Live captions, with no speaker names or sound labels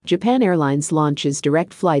Japan Airlines launches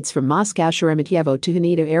direct flights from Moscow Sheremetyevo to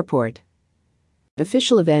Haneda Airport.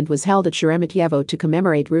 Official event was held at Sheremetyevo to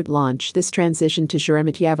commemorate route launch. This transition to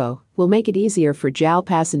Sheremetyevo will make it easier for JAL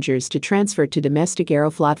passengers to transfer to domestic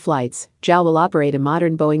Aeroflot flights. JAL will operate a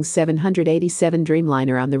modern Boeing 787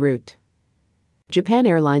 Dreamliner on the route. Japan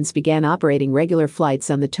Airlines began operating regular flights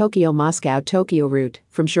on the Tokyo-Moscow-Tokyo route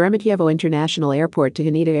from Sheremetyevo International Airport to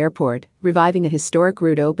Haneda Airport, reviving a historic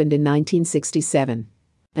route opened in 1967.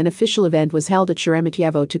 An official event was held at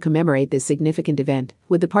Sheremetyevo to commemorate this significant event,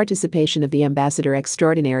 with the participation of the Ambassador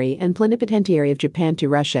Extraordinary and Plenipotentiary of Japan to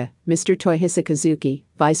Russia, Mr. Toyohisa Kazuki,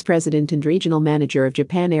 Vice President and Regional Manager of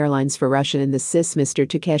Japan Airlines for Russia and the CIS Mr.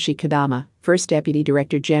 Takeshi Kodama, First Deputy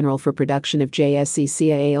Director General for Production of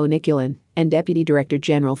JSC-CAO Nikulin, and Deputy Director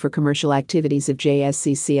General for Commercial Activities of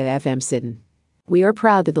JSC-CAO Sitten. We are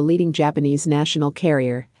proud that the leading Japanese national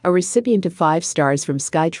carrier, a recipient of 5 stars from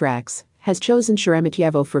Skytrax, has chosen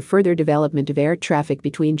Sheremetyevo for further development of air traffic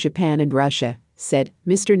between Japan and Russia, said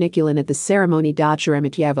Mr. Nikulin at the ceremony.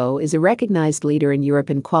 Sheremetyevo is a recognized leader in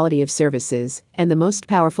Europe in quality of services and the most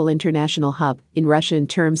powerful international hub in Russia in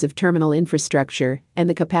terms of terminal infrastructure and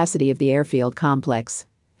the capacity of the airfield complex.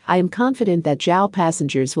 I am confident that JAL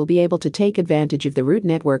passengers will be able to take advantage of the route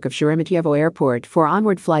network of Sheremetyevo Airport for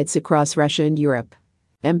onward flights across Russia and Europe.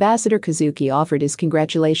 Ambassador Kazuki offered his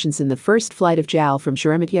congratulations in the first flight of JAL from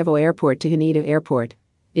Sheremetyevo Airport to Haneda Airport.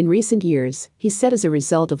 In recent years, he said, as a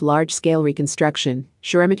result of large-scale reconstruction,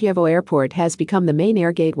 Sheremetyevo Airport has become the main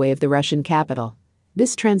air gateway of the Russian capital.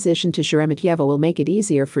 This transition to Sheremetyevo will make it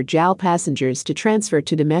easier for JAL passengers to transfer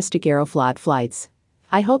to domestic Aeroflot flights.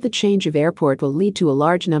 I hope the change of airport will lead to a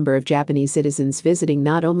large number of Japanese citizens visiting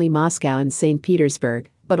not only Moscow and St.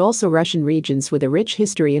 Petersburg, but also Russian regions with a rich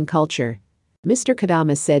history and culture. Mr.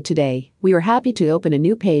 Kodama said today, "We are happy to open a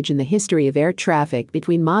new page in the history of air traffic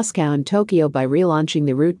between Moscow and Tokyo by relaunching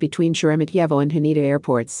the route between Sheremetyevo and Haneda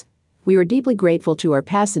airports. We are deeply grateful to our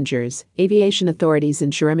passengers, aviation authorities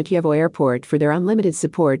and Sheremetyevo Airport for their unlimited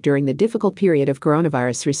support during the difficult period of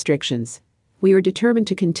coronavirus restrictions. We are determined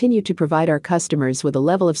to continue to provide our customers with a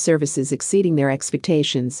level of services exceeding their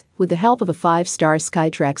expectations, with the help of a 5-star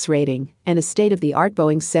Skytrax rating and a state-of-the-art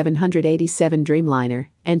Boeing 787 Dreamliner,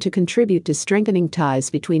 and to contribute to strengthening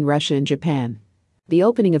ties between Russia and Japan." The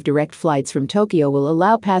opening of direct flights from Tokyo will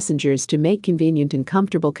allow passengers to make convenient and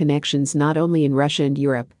comfortable connections not only in Russia and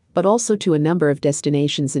Europe, but also to a number of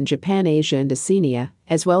destinations in Japan, Asia and Oceania,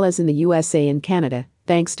 as well as in the USA and Canada,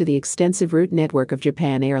 thanks to the extensive route network of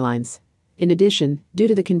Japan Airlines. In addition, due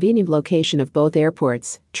to the convenient location of both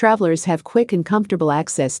airports, travelers have quick and comfortable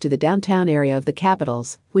access to the downtown area of the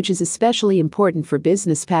capitals, which is especially important for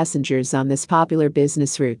business passengers on this popular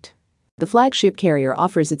business route. The flagship carrier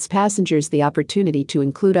offers its passengers the opportunity to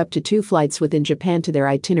include up to 2 flights within Japan to their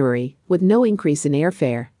itinerary, with no increase in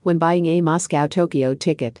airfare, when buying a Moscow-Tokyo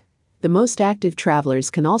ticket. The most active travelers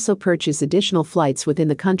can also purchase additional flights within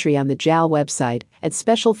the country on the JAL website at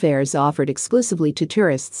special fares offered exclusively to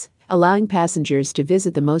tourists, allowing passengers to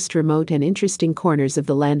visit the most remote and interesting corners of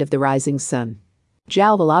the land of the rising sun.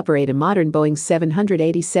 JAL will operate a modern Boeing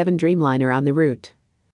 787 Dreamliner on the route.